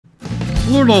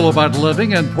Learn all about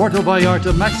living in Puerto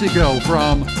Vallarta, Mexico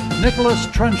from Nicolas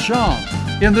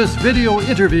Tranchant in this video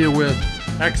interview with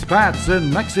Expats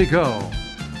in Mexico.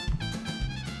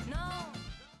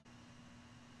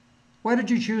 Why did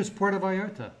you choose Puerto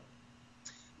Vallarta?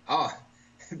 Oh,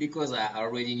 because I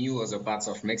already knew other parts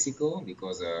of Mexico,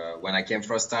 because when I came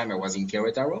first time, I was in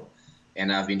Querétaro,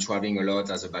 and I've been traveling a lot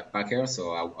as a backpacker,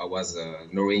 so I was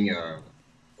knowing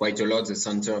quite a lot the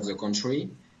center of the country.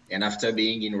 And after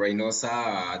being in Reynosa,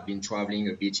 I'd been traveling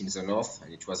a bit in the north,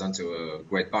 and it wasn't a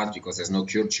great part because there's no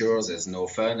culture, there's no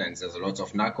fun, and there's a lot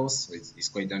of narcos. So it's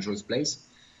quite a dangerous place.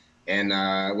 And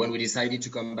when we decided to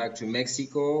come back to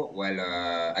Mexico, well,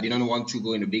 I didn't want to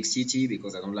go in a big city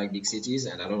because I don't like big cities,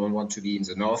 and I don't want to be in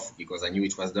the north because I knew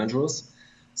it was dangerous.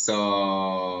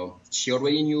 So she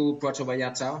already knew Puerto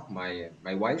Vallarta,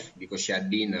 my wife, because she had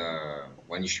been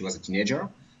when she was a teenager.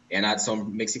 And I had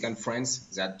some Mexican friends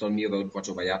that told me about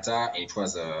Puerto Vallarta, and it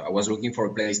was I was looking for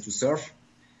a place to surf,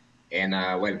 and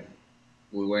well,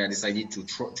 we were decided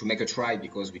to make a try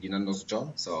because we didn't know the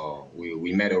job. So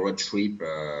we made a road trip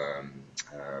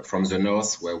from the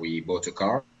north where we bought a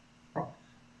car,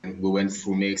 and we went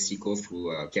through Mexico,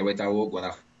 through Querétaro,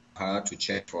 Guadalajara to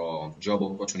check for job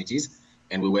opportunities,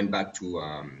 and we went back to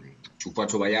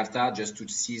Puerto Vallarta just to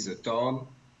see the town,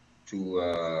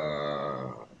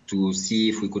 to see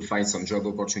if we could find some job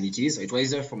opportunities. It was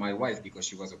easier for my wife because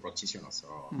she was a practitioner, so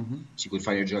she could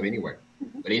find a job anywhere.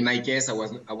 But in my case, I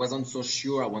wasn't so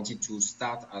sure. I wanted to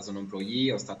start as an employee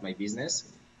or start my business.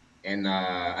 And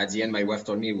at the end, my wife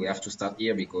told me we have to start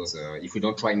here because if we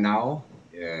don't try now,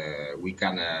 we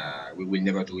will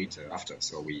never do it after.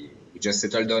 So we just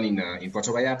settled down in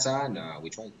Puerto Vallarta, and we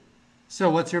tried. So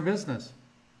what's your business?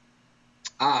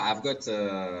 I've got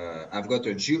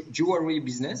a jewelry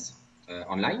business.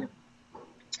 Online,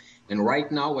 and right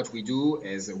now what we do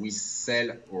is we sell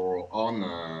our own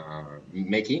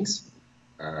makings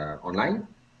online,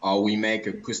 or we make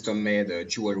a custom-made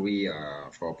jewelry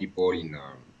for people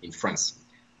in France.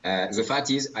 The fact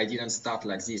is, I didn't start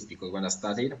like this because when I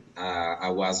started, I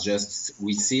was just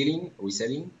reselling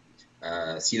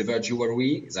silver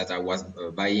jewelry that I was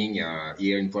buying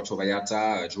here in Puerto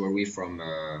Vallarta, jewelry from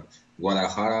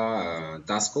Guadalajara,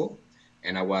 Tasco.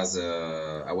 And I was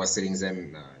selling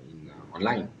them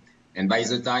online. And by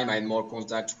the time I had more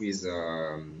contact with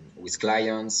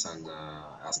clients, and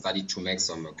I started to make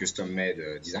some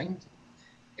custom-made designs.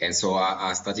 And so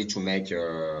I started to make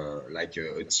like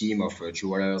a team of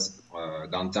jewelers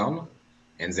downtown,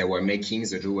 and they were making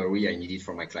the jewelry I needed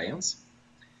for my clients.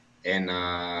 And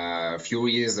a few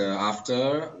years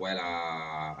after, well,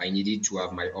 I needed to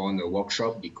have my own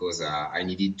workshop because I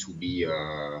needed to be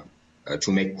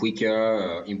to make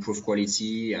quicker, improve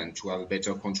quality, and to have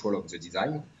better control of the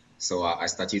design. So I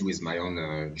started with my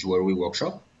own jewelry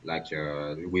workshop, like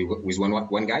with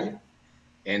one guy,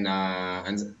 and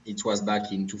it was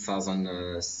back in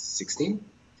 2016,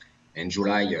 in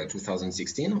July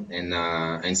 2016,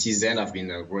 and since then I've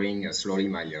been growing slowly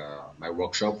my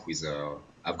workshop with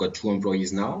I've got 2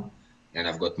 employees now, and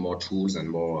I've got more tools and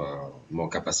more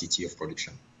capacity of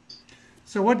production.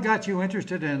 So what got you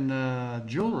interested in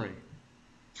jewelry?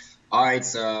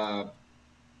 It's an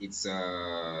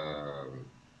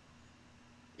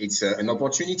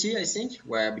opportunity, I think,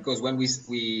 because when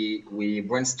we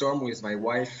brainstormed with my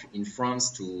wife in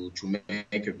France to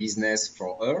make a business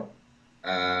for her,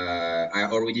 I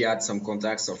already had some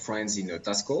contacts of friends in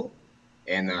Tasco,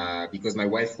 and because my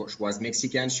wife was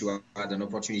Mexican, she had an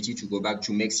opportunity to go back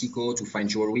to Mexico to find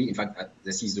jewelry. In fact,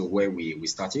 this is the way we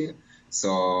started.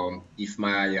 So if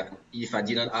I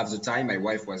didn't have the time, my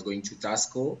wife was going to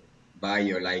Tasco, buy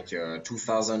like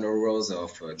 2,000 euros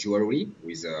of jewelry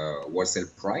with a wholesale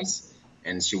price,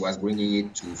 and she was bringing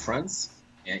it to France.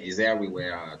 And there we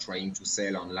were trying to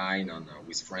sell online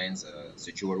with friends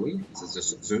the jewelry.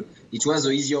 It was the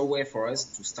easier way for us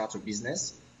to start a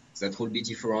business that would be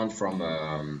different from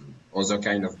other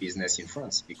kind of business in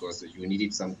France, because you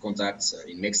needed some contacts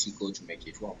in Mexico to make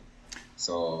it work.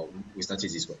 So we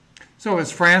started this way. So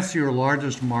is France your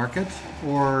largest market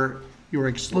or your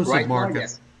exclusive market? Now,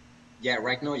 yes. Yeah,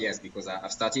 right now, yes, because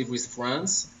I've started with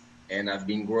France and I've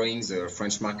been growing the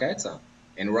French market.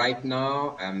 And right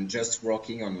now, I'm just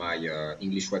working on my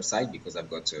English website because I've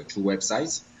got 2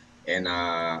 websites. And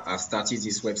I've started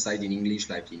this website in English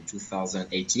like in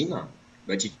 2018.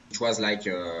 But it was like,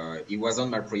 it wasn't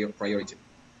my priority.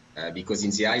 Because in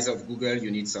the eyes of Google,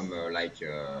 you need some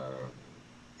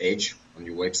age on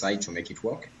your website to make it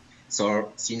work.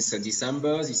 So since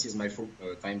December, this is my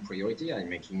full-time priority. I'm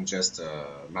making just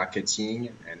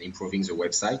marketing and improving the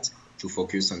website to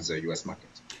focus on the US market.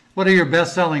 What are your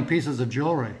best-selling pieces of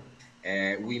jewelry?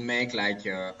 We make like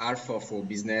half of our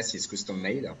business is custom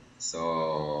made,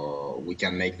 so we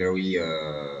can make very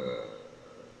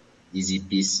easy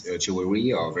piece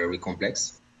jewelry or very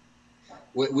complex.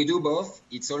 We do both.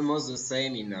 It's almost the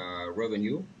same in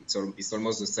revenue. It's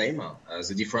almost the same.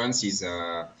 The difference is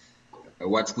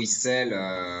what we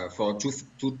sell for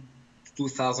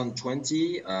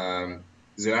 2020.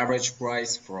 The average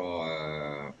price for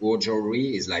our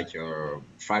jewelry is like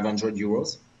 500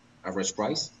 euros average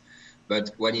price.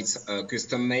 But when it's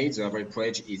custom made, the average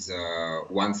price is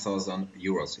 1,000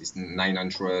 euros. It's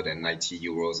 990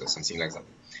 euros or something like that.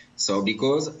 So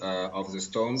because of the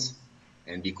stones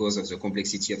and because of the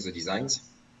complexity of the designs,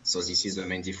 so this is the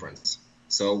main difference.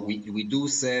 So we do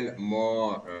sell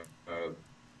more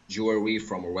jewelry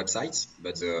from our websites,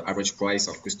 but the average price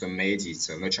of custom made is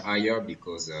much higher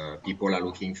because people are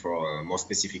looking for more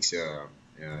specific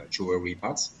jewelry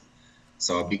parts.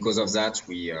 So because of that,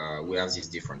 we have this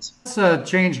difference. Let's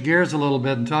change gears a little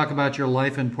bit and talk about your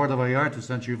life in Puerto Vallarta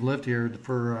since you've lived here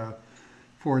for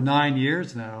 9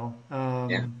 years now.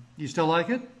 Yeah. You still like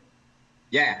it?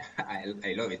 Yeah,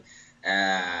 I love it.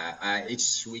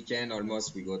 Each weekend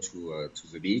almost we go to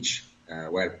the beach.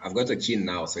 Well, I've got a kid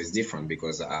now, so it's different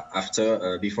because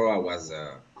before I was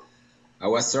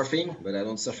surfing, but I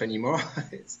don't surf anymore.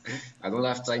 I don't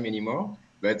have time anymore.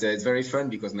 But it's very fun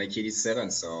because my kid is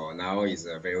 7, so now he's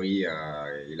he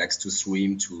likes to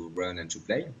swim, to run, and to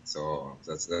play. So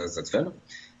that's fun,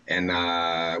 and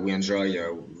we enjoy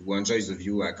the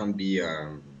view. I can't be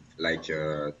tired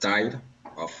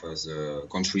of the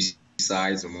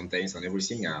countryside, the mountains, and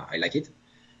everything. I like it,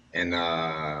 and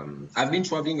I've been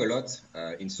traveling a lot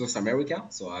in South America,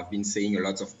 so I've been seeing a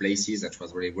lot of places that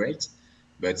was really great.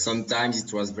 But sometimes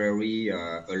it was very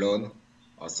alone.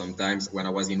 Or sometimes when I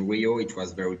was in Rio, it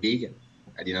was very big.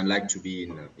 I didn't like to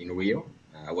be in Rio.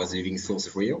 I was living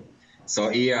South Rio. So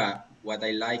here, what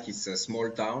I like is a small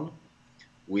town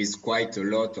with quite a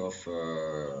lot of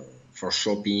for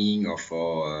shopping or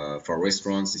for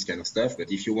restaurants, this kind of stuff.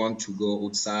 But if you want to go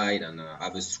outside and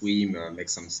have a swim, make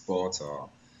some sports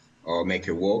or make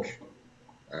a walk,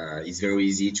 it's very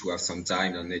easy to have some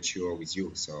time and nature with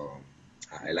you. So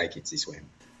I like it this way.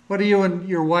 What do you and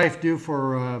your wife do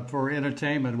for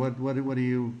entertainment? What do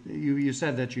you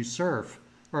said that you surf,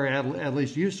 or at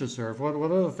least used to surf. What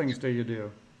other things do you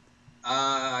do?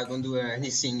 I don't do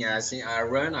anything. I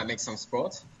run. I make some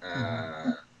sport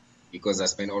because I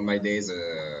spend all my days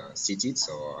seated,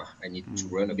 so I need to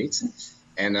run a bit.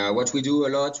 And what we do a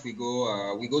lot, we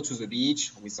go to the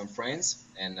beach with some friends,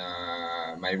 and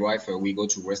my wife we go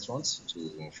to restaurants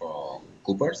for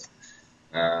couples.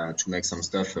 To make some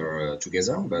stuff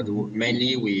together, but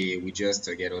mainly we just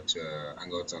get out, hang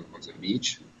out on the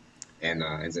beach, and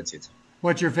that's it.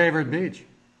 What's your favorite beach?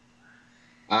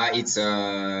 It's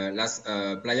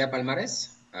Playa Palmares,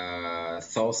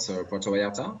 South Puerto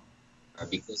Vallarta,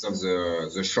 because of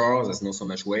the shore. There's not so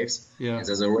much waves. Yeah. And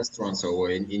there's a restaurant, so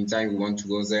in time we want to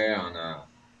go there, and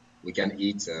we can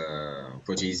eat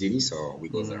pretty easily, so we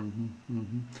go there.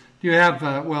 Do you have,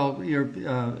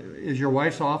 is your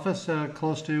wife's office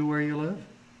close to where you live?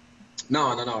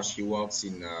 No. She works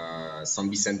in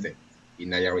San Vicente, in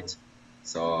Nayarit.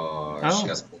 So she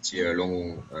has pretty a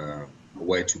long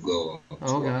way to go.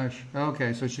 Gosh.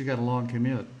 Okay, so she got a long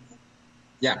commute.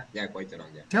 Yeah, quite a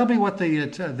long, yeah. Tell me what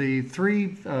the three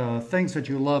things that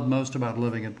you love most about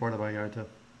living in Puerto Vallarta.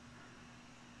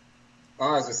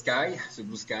 Oh, the sky, the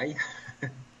blue sky.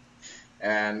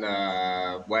 And,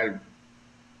 I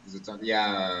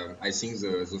think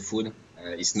the food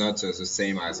is not the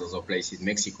same as other places in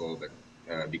Mexico, but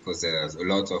because there's a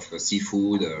lot of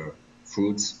seafood,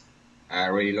 fruits. I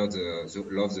really love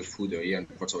the food here in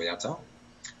Puerto Vallarta.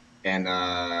 And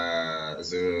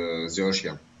the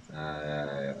ocean.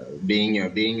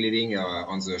 Living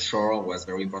on the shore was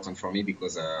very important for me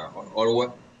because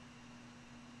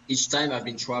each time I've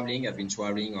been traveling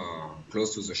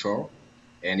close to the shore.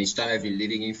 And each time I've been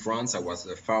living in France, I was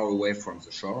far away from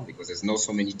the shore because there's not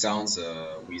so many towns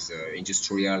with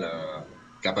industrial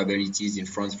capabilities in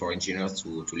France for engineers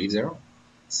to live there.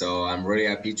 So I'm really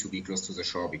happy to be close to the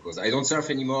shore because I don't surf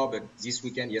anymore, but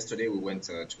yesterday, we went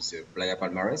to the Playa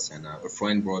Palmares and a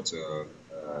friend brought a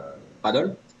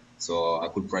paddle. So I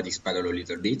could practice paddle a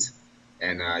little bit.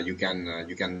 And you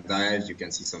can dive, you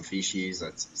can see some fishes.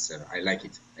 I like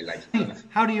it.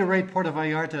 How do you rate Puerto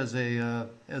Vallarta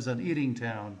as an eating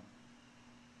town?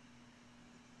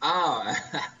 I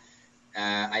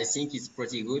think it's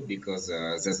pretty good because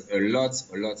there's a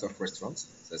lot of restaurants.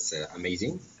 That's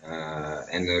amazing,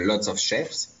 and lots of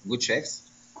chefs, good chefs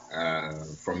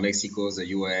from Mexico, the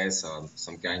US,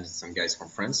 some guys from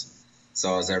France.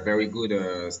 So they're very good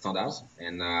standards.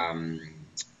 And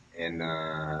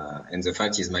the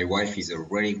fact is, my wife is a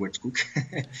really great cook,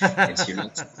 and she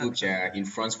learned to cook in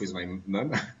France with my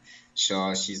mom.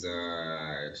 So she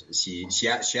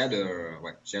had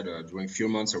during a few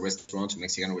months a restaurant, a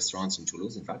Mexican restaurant in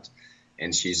Toulouse, in fact,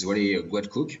 and she's really a good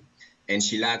cook. And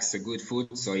she likes good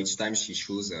food, so each time she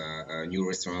chooses a new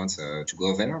restaurant to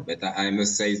go there. But I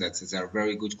must say that there are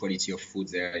very good quality of food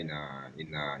there in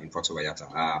Puerto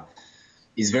Vallarta.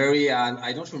 It's very.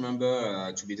 I don't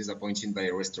remember to be disappointed by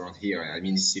a restaurant here. I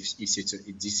mean, if it's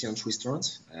a decent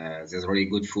restaurant, there's really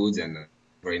good food and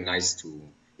very nice to.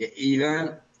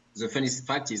 Even the funniest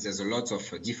fact is there's a lot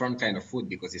of different kind of food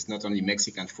because it's not only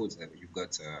Mexican food. You've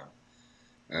got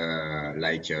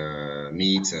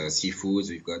meat, seafood.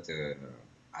 We've got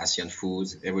Asian food,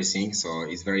 everything. So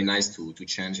it's very nice to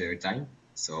change every time.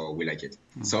 So we like it.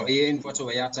 Mm-hmm. So here in Puerto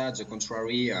Vallarta, the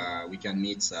contrary, we can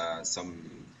meet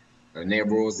some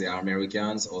neighbors. They are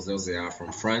Americans, others they are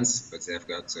from France, but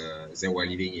they were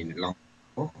living in London.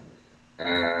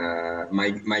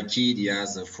 My kid, he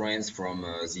has friends from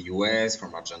the US,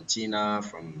 from Argentina,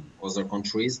 from other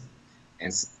countries,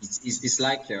 and it's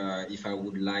like if I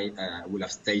would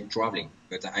have stayed traveling,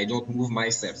 but I don't move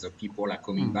myself. The people are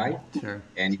coming by, sure.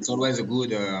 And it's always a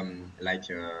good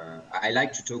I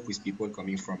like to talk with people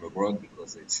coming from abroad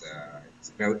because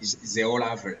they all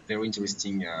have a very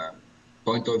interesting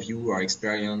point of view or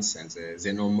experience, and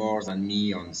they know more than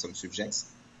me on some subjects.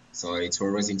 So it's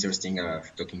always interesting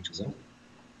talking to them,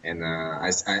 and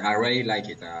I really like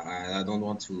it. I don't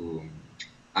want to.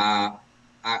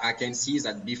 I can see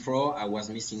that before I was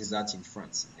missing that in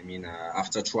France. I mean,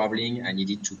 after traveling, I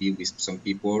needed to be with some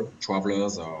people,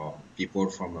 travelers or people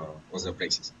from other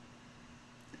places.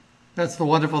 That's the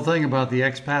wonderful thing about the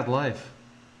expat life.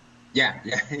 Yeah,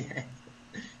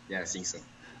 I think so.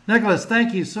 Nicolas,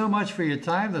 thank you so much for your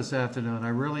time this afternoon. I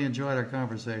really enjoyed our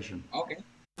conversation. Okay.